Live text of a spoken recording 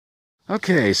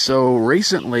Okay, so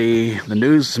recently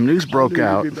some news broke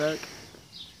out.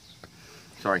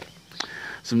 Sorry.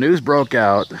 Some news broke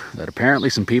out that apparently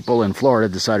some people in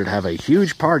Florida decided to have a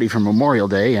huge party for Memorial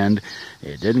Day, and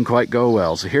it didn't quite go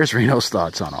well. So here's Reno's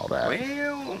thoughts on all that.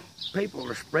 Well, people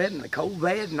are spreading the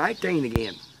COVID-19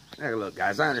 again. Now look,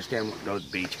 guys, I understand what to go to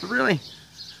the beach, but really,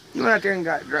 you went out there and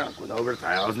got drunk with over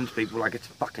thousands of people like it's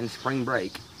fucking spring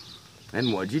break.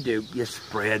 And what'd you do? You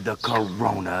spread the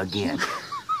corona again.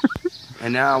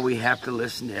 And now we have to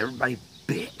listen to everybody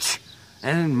bitch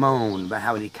and moan about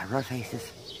how we need cover our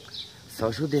faces,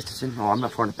 social distancing. Oh, I'm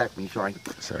not far in the back from you. Sorry.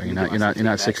 Sorry, you're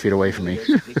not 6 feet away from me.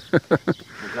 Okay,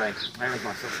 I make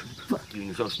myself. Fuck you and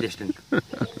your social distancing.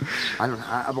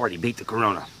 I've already beat the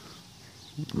corona.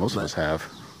 Most of us have.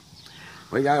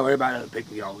 We gotta worry about other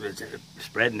people, y'all.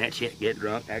 Spreading that shit, get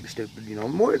drunk, act stupid. You know,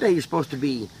 Memorial Day you're supposed to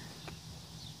be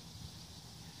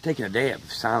taking a day of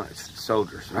silence for the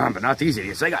soldiers. But not these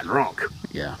idiots. They got drunk.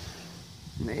 Yeah.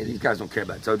 Man, these guys don't care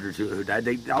about soldiers who died.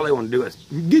 All they want to do is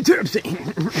get tipsy,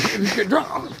 get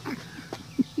drunk.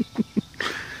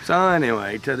 So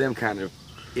anyway, to them kind of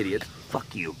idiots,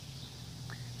 fuck you.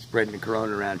 Spreading the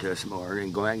corona around to us more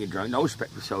and go out and get drunk. No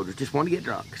respect for soldiers. Just want to get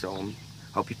drunk. So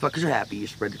hope you fuckers are happy you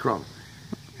spread the corona.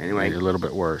 Anyway, maybe a little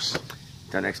bit worse.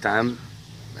 Till next time,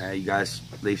 you guys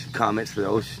leave some comments for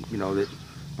those that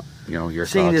your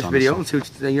seeing thoughts this video and see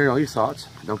your thoughts.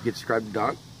 Don't forget to subscribe to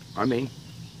Doc, or me,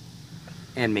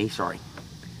 and me. Sorry,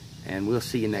 and we'll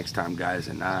see you next time, guys.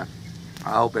 And I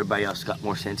hope everybody else got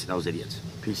more sense than those idiots.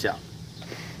 Peace out.